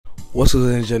What's up,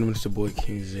 ladies and gentlemen? It's the boy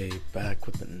King Zay back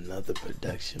with another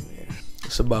production, man.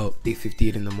 It's about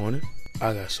 8:58 in the morning.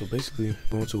 So basically,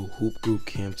 going to a hoop group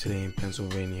camp today in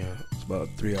Pennsylvania. It's about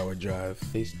a 3-hour drive.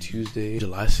 It's Tuesday,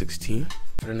 July 16th.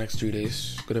 For the next 3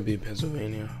 days, gonna be in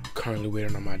Pennsylvania. Currently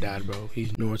waiting on my dad, bro.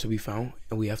 He's nowhere to be found,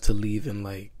 and we have to leave in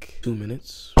like 2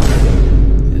 minutes.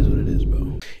 It is what it is,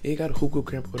 bro. Yeah, you got a hoop group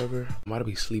camp or whatever. I might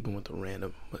be sleeping with a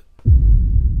random, but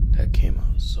that came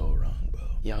out so wrong.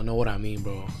 Y'all know what I mean,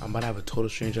 bro. I'm about to have a total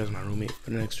stranger as my roommate for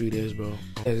the next 3 days, bro.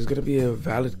 Yeah, it's gonna be a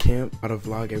valid camp. I'm gonna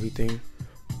vlog everything.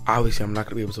 Obviously, I'm not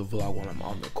gonna be able to vlog when I'm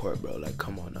on the court, bro. Like,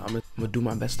 come on now. I'm gonna do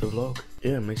my best to vlog.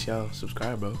 Yeah, make sure y'all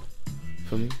subscribe, bro.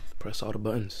 Feel me? Press all the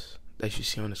buttons that you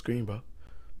see on the screen, bro,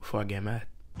 before I get mad.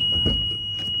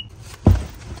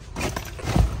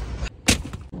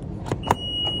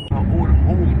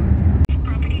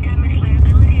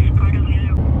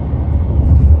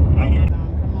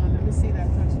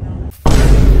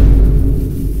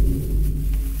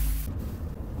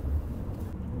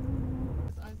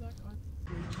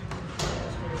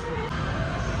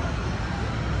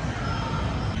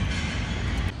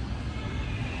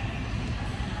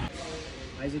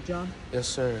 Isaac John? Yes,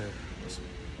 sir.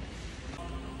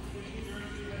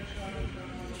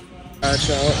 Alright,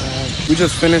 y'all. We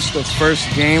just finished the first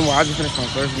game. Well, I just finished my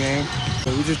first game.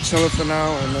 So we just chilling for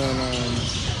now, and then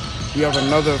we have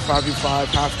another 5v5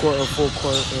 half court or full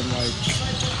court in like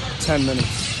 10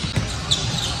 minutes.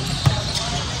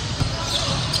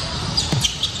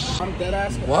 I'm dead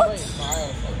ass. What?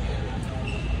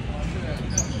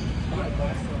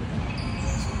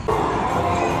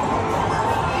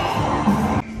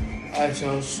 Alright,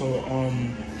 y'all, so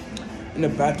in the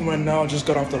bathroom right now. I just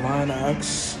got off the line. I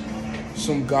asked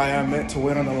some guy I met to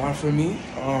wait on the line for me.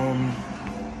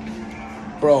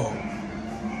 Bro,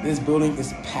 this building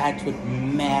is packed with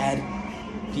mad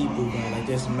people, bro. Like,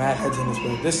 there's mad heads in this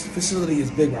building. This facility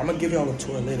is big, bro. I'm gonna give y'all a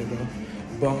tour later, bro.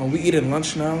 But we eating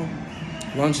lunch now.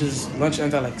 Lunch ends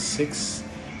at like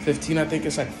 6:15. I think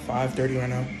it's like 5:30 right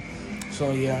now.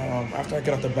 So yeah, after I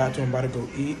get out the bathroom, I'm about to go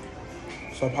eat.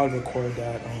 So I'll probably record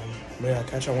that. But yeah, I'll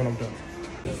catch y'all when I'm done.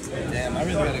 Damn, I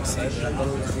really got excited. I thought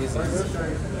it was Jesus.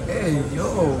 Hey,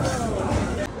 yo.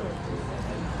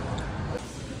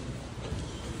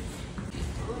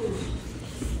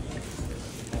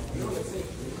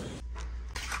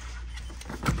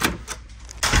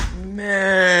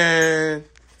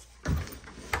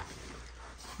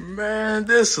 Man,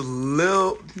 this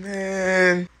little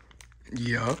man.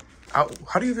 Yeah. How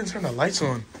do you even turn the lights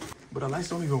on? But the lights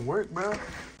don't even work, bro.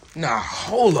 Nah,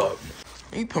 hold up.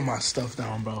 Let me put my stuff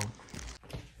down, bro.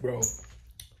 Bro,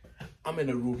 I'm in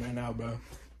the room right now, bro.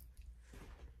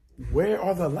 Where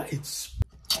are the lights?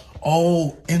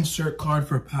 Oh, insert card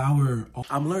for power. Oh,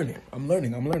 I'm learning.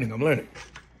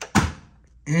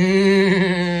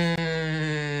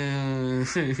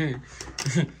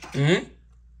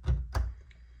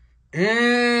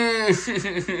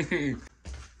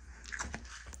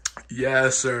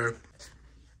 Yes, sir.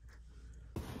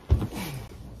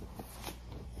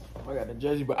 I got the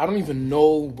jersey, but I don't even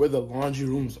know where the laundry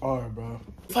rooms are, bro.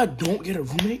 If I don't get a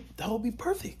roommate, that would be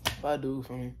perfect. If I do,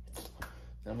 for me,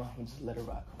 I'm gonna just let it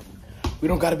rock. We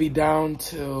don't gotta be down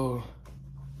till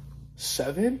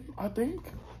 7, I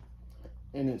think,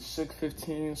 and it's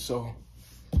 6:15, so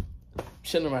I'm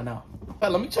chilling right now.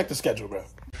 Let me check the schedule, bro.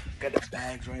 Got the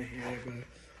bags right here, bro.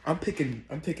 I'm picking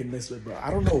this way, bro. I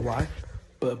don't know why,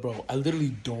 but bro, I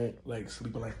literally don't like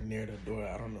sleeping like near the door.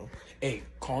 I don't know. Hey,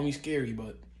 call me scary,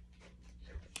 but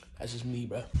that's just me,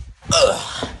 bro.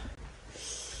 Ugh.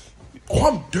 Oh,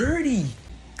 I'm dirty.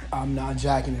 I'm not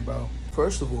jacking it, bro.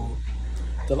 First of all,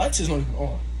 the lights is not even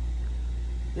on.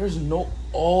 There's no.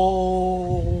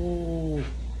 Oh,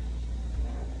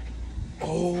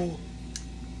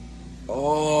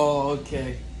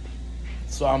 okay.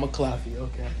 So I'm a clappy,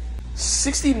 okay.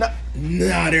 69.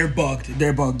 Nah, they're bugged.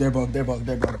 They're bugged.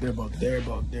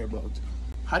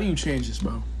 How do you change this,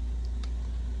 bro?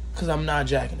 Because I'm not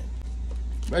jacking it.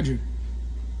 Reggie.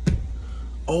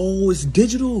 Oh, it's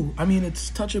digital. I mean,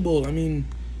 it's touchable. I mean,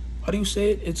 how do you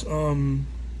say it? It's, I'm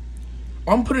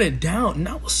putting it down.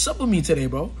 Now, what's up with me today,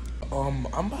 bro? I'm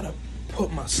about to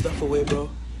put my stuff away, bro.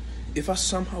 If I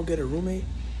somehow get a roommate,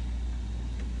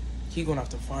 he gonna have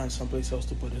to find someplace else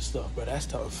to put his stuff, but that's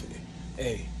tough.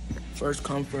 Hey, first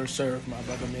come, first serve, my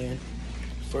brother, man.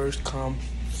 First come,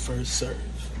 first serve.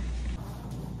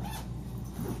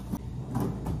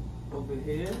 Over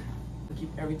here,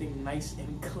 keep everything nice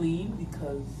and clean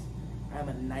because I'm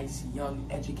a nice, young,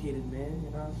 educated man, you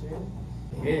know what I'm saying?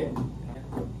 Yeah.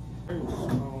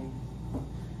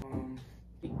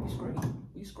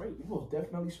 We straight. We both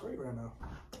definitely straight right now.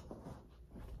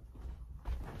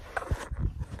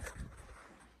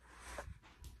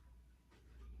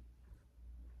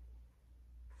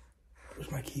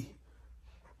 Where's my key?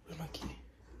 Where's my key?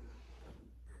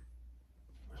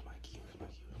 Where's my key? Where's my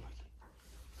key? Where's my key?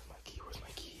 Where's my key? Where's my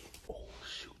key? Oh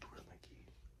shoot, where's my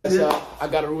key? So I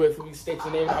got a roommate for me. State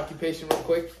your name and occupation real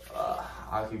quick.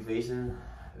 Occupation,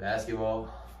 basketball.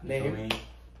 Name? Me,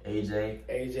 AJ.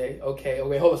 AJ. Okay,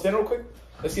 okay, hold on, stand real quick.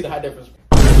 Let's see the height difference.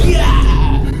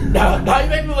 Yeah! Now you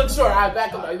make me look short. Alright,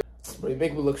 back up. Bro, you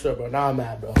make me look short, bro. Now I'm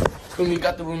mad, bro. Feel me?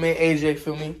 Got the roommate AJ,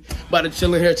 feel me? About to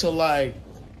chill in here till like,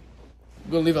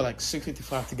 we're gonna leave at like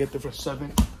 6:55 to get there for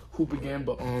 7. Hoop again,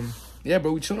 but yeah,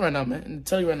 bro, we chilling right now, man. And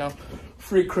tell you right now,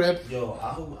 free crib. Yo, I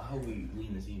hope we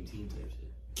lean the same team type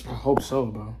shit. I hope so,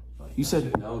 bro. Like, You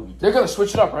said that would be they're gonna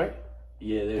switch it up, right?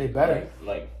 Yeah, They better.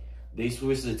 Like they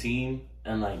switch the team,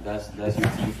 and like that's your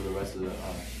team for the rest of the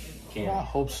camp. I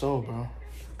hope so, bro.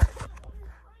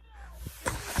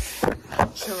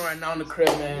 Chilling right now in the crib,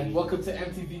 man. Welcome to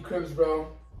MTV Cribs, bro.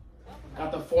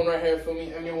 Got the phone right here for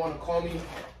me. Anyone want to call me?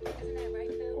 Oh,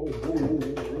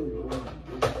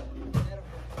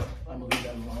 I'm gonna leave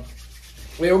that alone.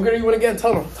 Wait, what grade you want to get?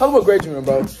 Tell him what grade you in,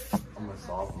 bro. I'm a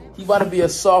sophomore. He about to be a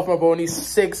sophomore, bro, and he's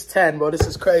 6'10", bro. This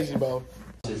is crazy, bro.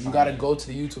 You gotta go to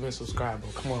the YouTube and subscribe,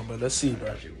 bro. Come on, bro. Let's see, bro.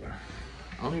 I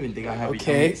don't even think I have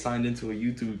Okay. signed into a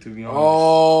YouTube, to be honest.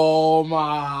 Oh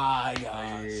my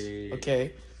gosh. Hey.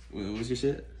 Okay. What's your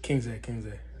shit? King's A, King's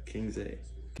A. King's A.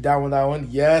 Down with that one?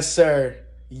 Yes, sir.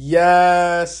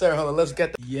 Yes, sir. Hold on, let's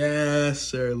get that. Yes,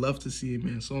 sir. Love to see it,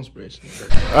 man. So inspirational.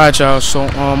 All right, y'all. So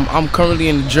I'm currently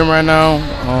in the gym right now.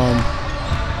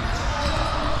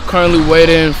 Currently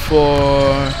waiting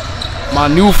for my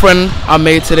new friend I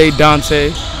made today,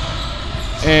 Dante,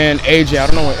 and AJ. I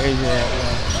don't know where AJ is at.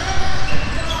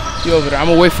 He over there. I'm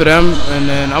gonna wait for them, and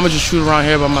then I'm gonna just shoot around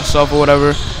here by myself or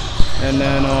whatever. And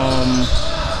then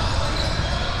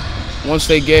once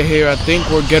they get here, I think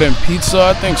we're getting pizza.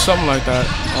 I think something like that.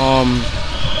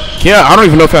 Yeah, I don't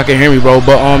even know if y'all can hear me, bro.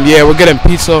 But yeah, we're getting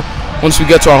pizza once we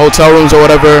get to our hotel rooms or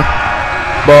whatever.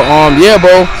 But yeah,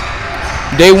 bro.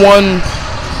 Day 1,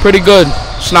 pretty good.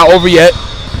 It's not over yet.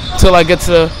 Till I get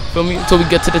to, feel me? Until we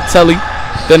get to the telly,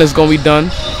 then it's gonna be done.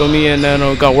 Feel me? And then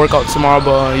we got workout tomorrow.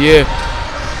 But yeah,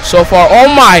 so far, oh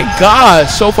my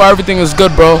gosh, so far everything is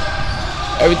good, bro.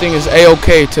 Everything is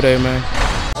A-okay today, man.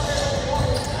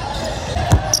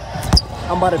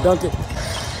 I'm about to dunk it.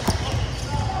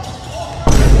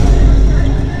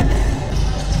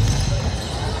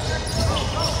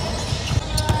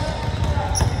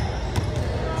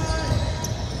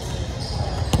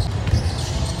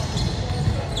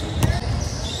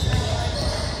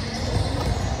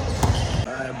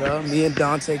 Alright, bro. Me and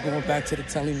Dante going back to the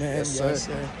telly, man. Yes,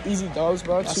 sir. Easy dogs,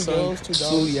 bro. Two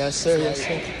dogs. Yes, sir. Yes,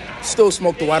 sir. Still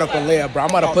smoke the wide open layup, bro. I'm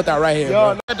about to put that right here,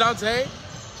 bro. Dante.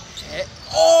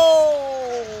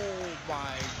 Oh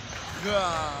my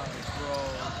God,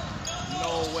 bro.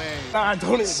 No way. Nah,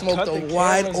 don't even Smoke the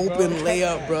wide open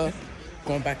layup, bro.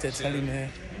 Going back to the telly,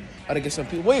 man. Gotta get some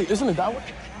pizza. Wait, isn't it that way?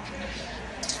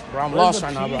 Bro, I'm lost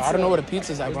right now, bro. I don't know where the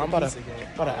pizza's at, bro. I'm about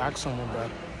to ask someone, bro.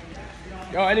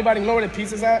 Yo, anybody know where the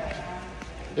pizza's at?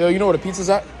 Yo, you know where the pizza's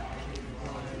at?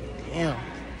 Damn.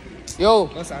 Yo,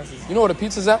 Let's ask this. you know where the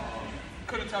pizza's at?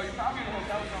 Couldn't tell you. Probably in the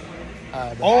hotel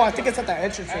somewhere. Bro. Oh, I think it's at the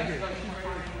entrance right here.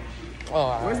 Oh, all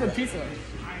right. Where's the pizza?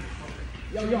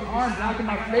 Yo, your arm blocking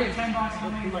my face.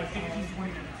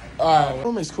 Alright,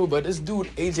 roommate's cool, but this dude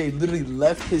AJ literally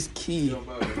left his key.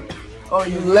 Oh,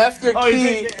 you left your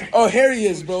key. Oh, here he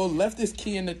is, bro. Left his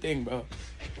key in the thing, bro.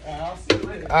 I'll see you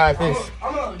later. Alright, peace.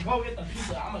 I'm gonna go get the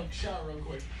pizza. I'm gonna shower real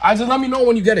quick. Alright, just let me know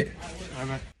when you get it. Alright,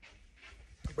 man.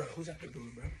 Bro, who's that big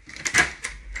dude, bro?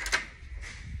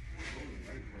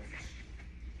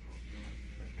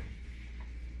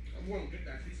 I'm gonna get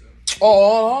that pizza.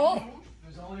 Oh,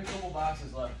 There's only a couple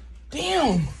boxes left.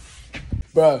 damn.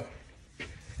 Bro,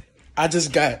 I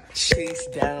just got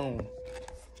chased down.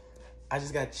 I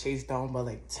just got chased down by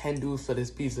like 10 dudes for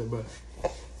this pizza, bro.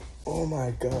 Oh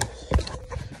my gosh.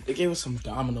 They gave us some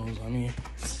Domino's. I mean,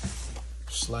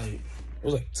 it's like, it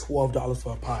was like $12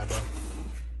 for a pie, bro.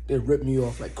 They ripped me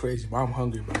off like crazy, but I'm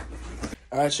hungry, bro.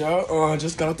 All right, y'all.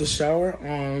 Just got out the shower.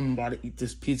 About to eat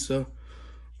this pizza.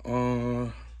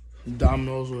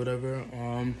 Domino's or whatever.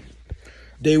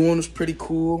 Day 1 was pretty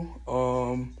cool.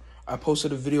 I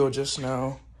posted a video just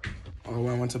now when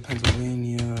I went to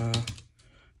Pennsylvania a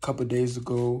couple days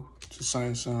ago to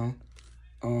Science Sound.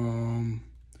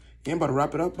 Yeah, I'm about to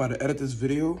wrap it up. About to edit this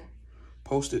video,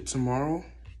 post it tomorrow.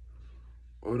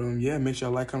 But yeah, make sure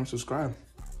you like, comment, subscribe.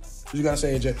 What you gotta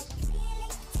say, AJ?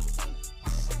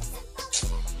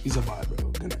 He's a vibe, bro.